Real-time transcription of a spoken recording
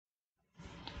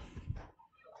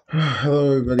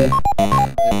Hello, everybody.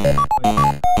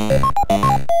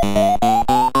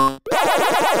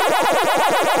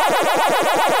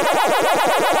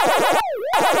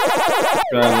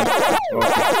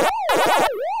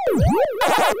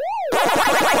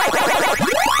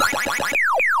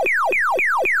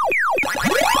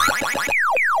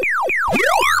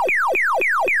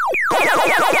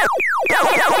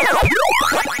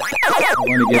 I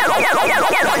want to get.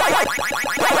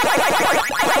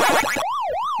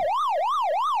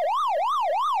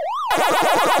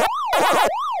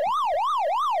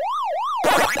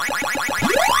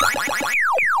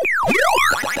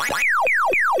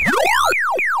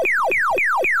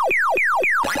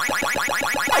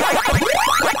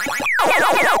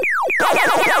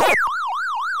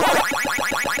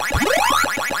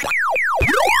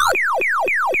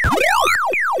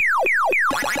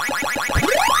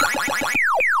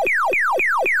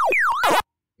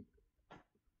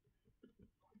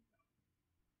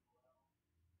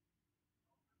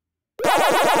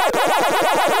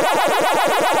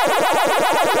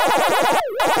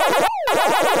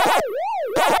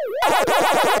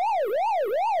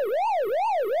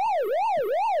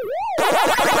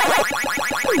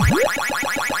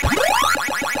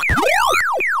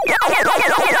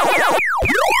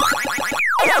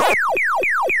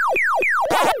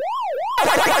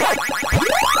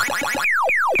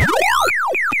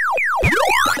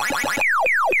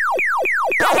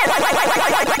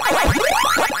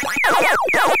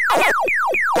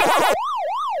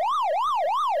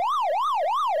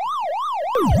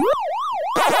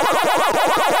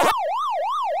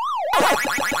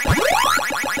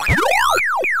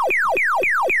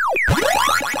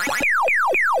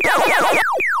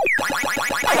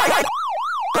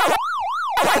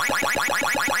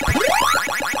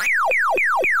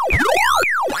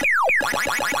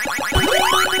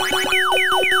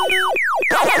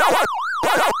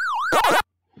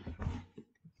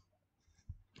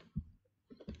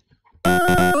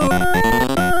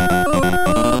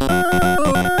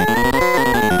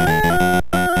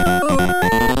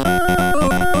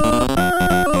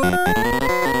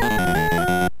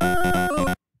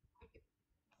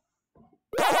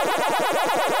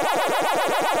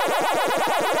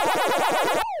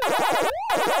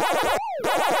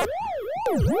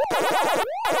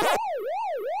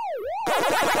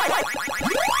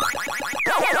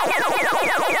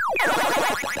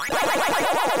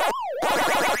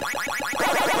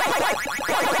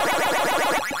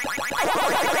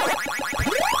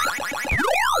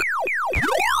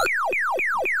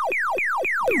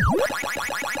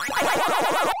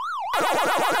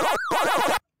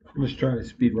 I'm just trying to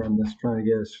speed run this, trying to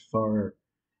get as far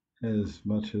as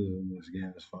much in this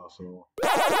game as possible.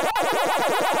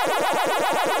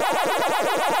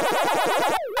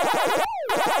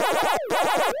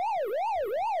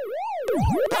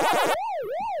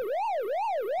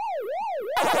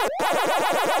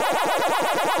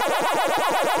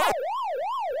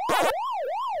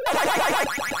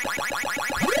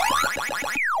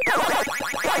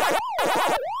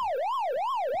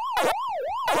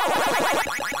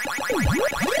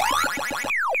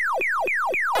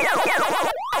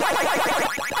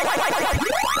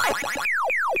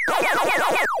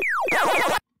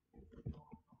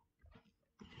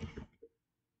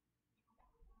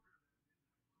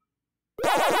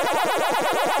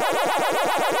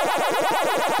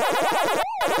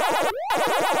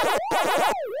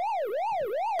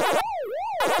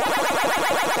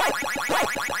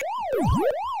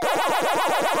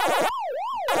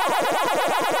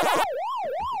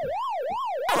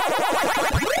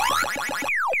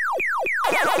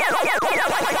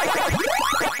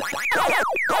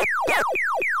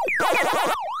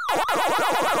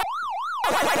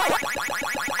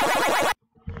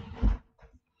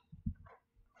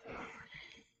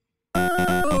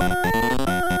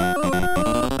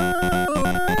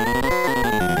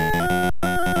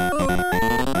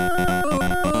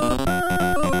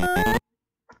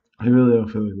 I really don't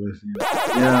feel like wasting it.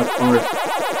 Yeah, of course.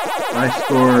 My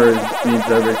score means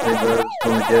everything, but I just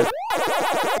want to get.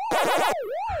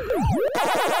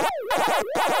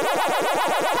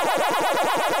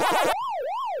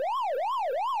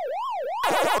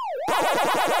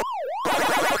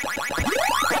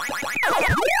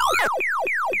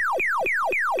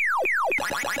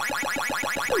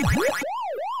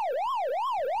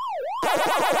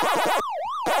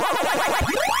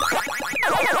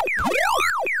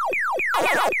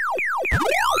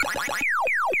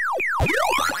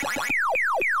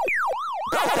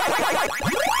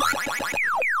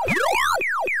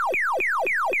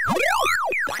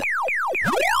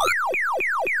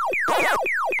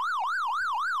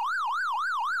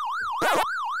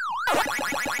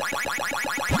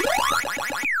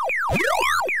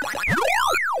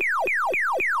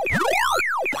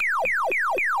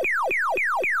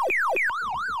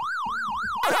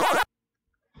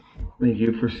 Thank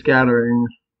you for scattering.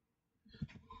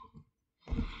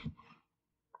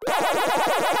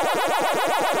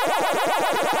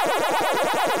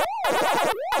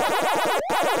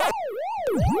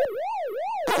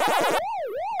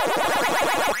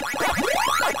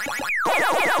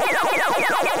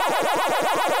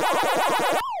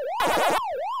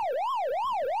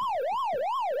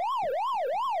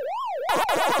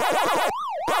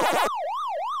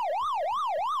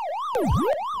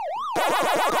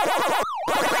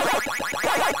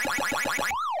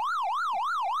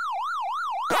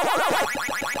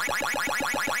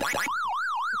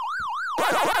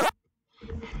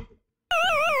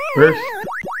 First,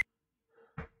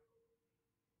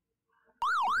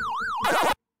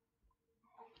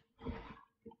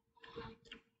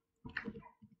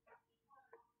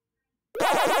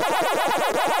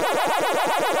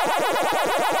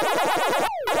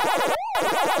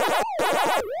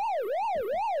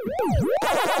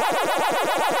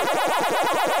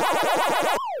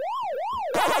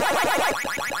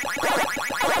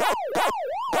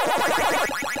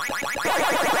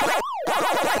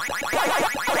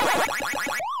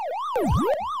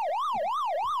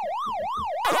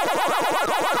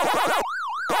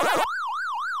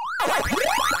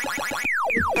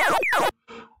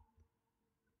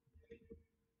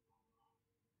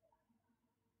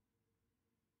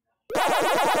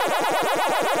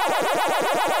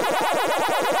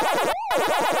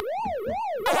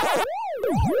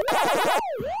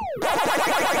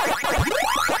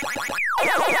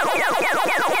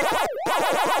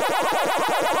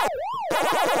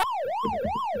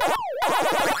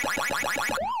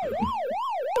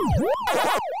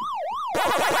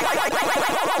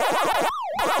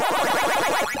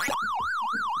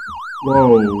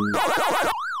 whoa.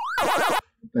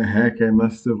 The heck, I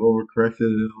must have overcorrected it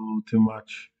a little too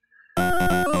much. So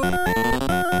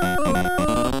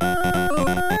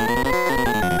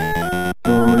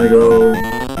I'm gonna go.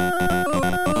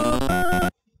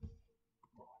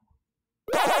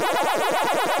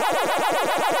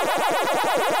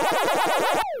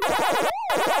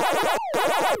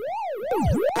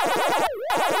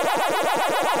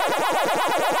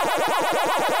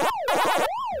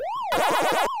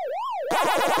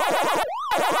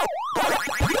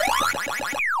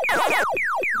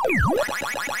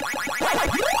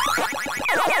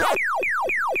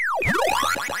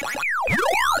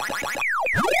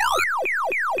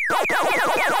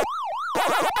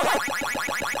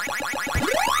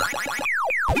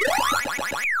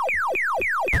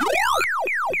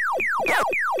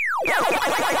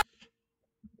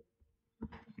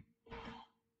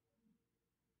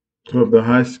 So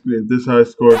if this high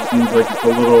score seems like it's a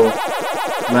little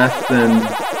less than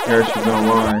here, I should know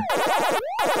why.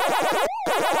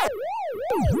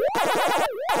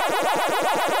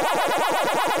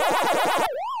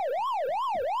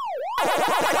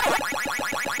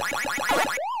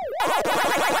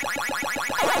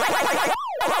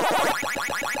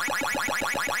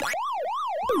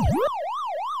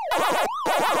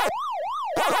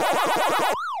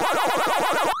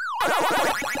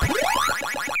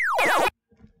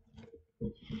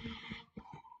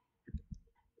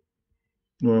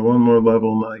 No, one more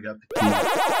level and I got the key.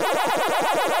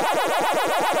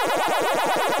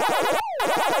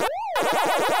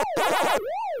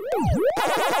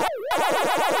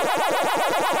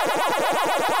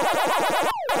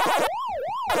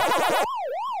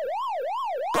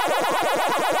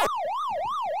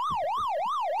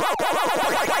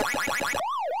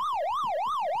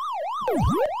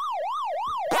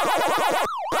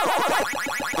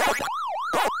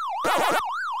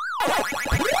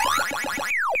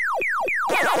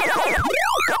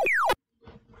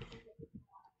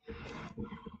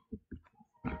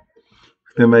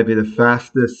 That might be the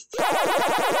fastest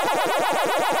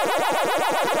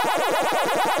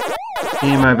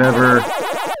game I've ever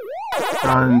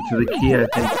gotten to the key, I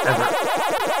think, ever.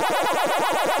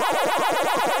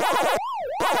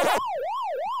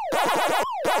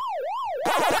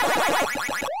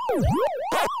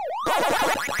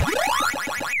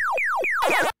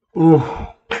 Ooh.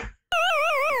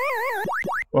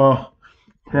 Well,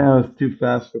 that was too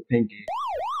fast for Pinky.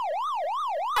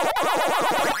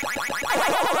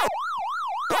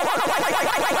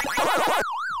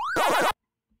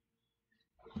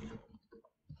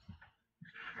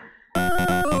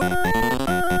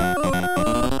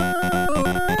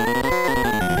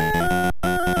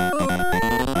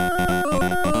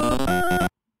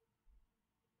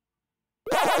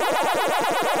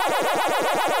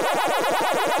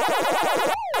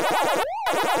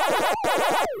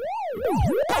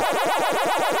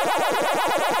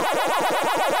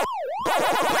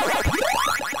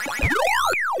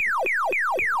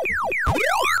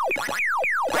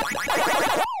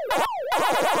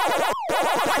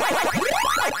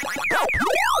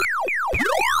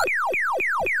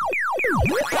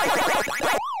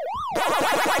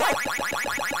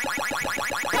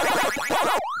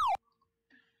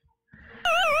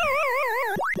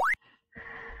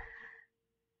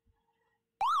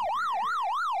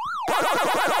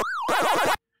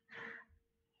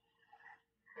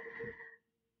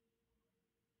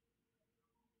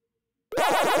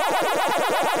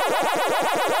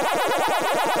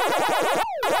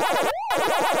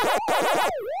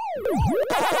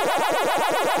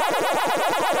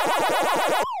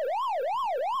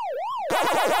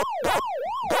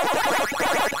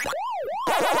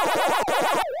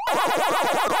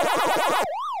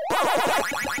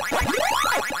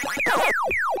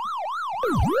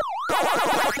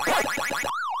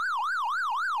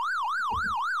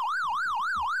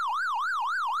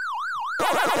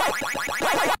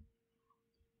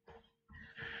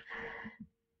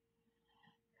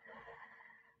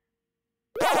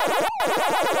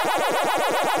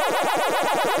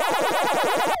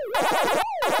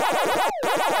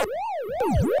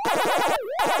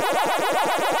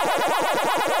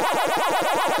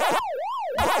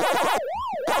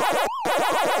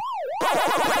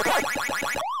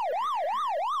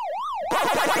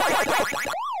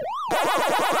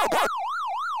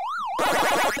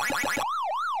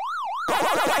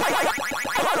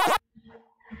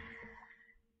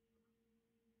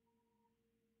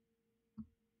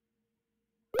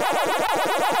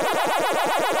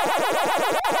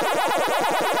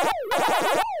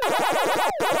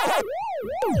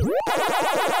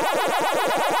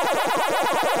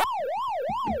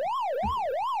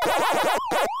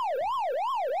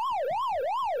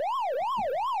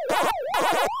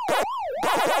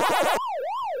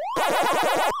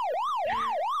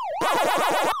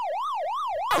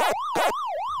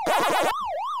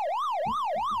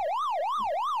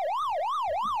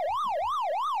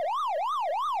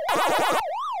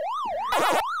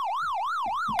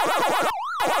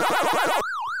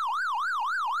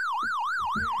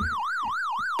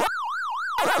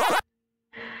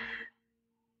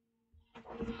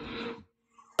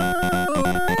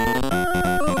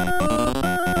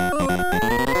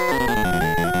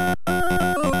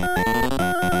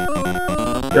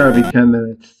 Gotta be 10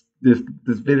 minutes. This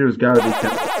video's gotta be 10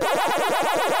 minutes.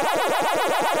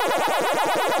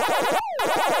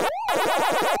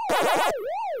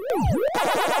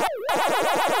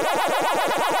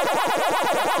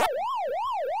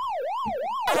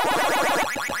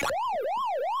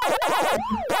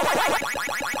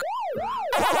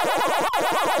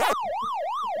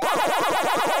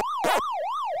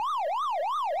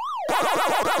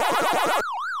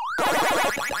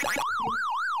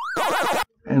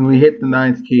 And we hit the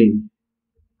ninth key.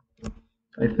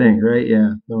 I think, right?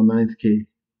 Yeah. No, ninth key.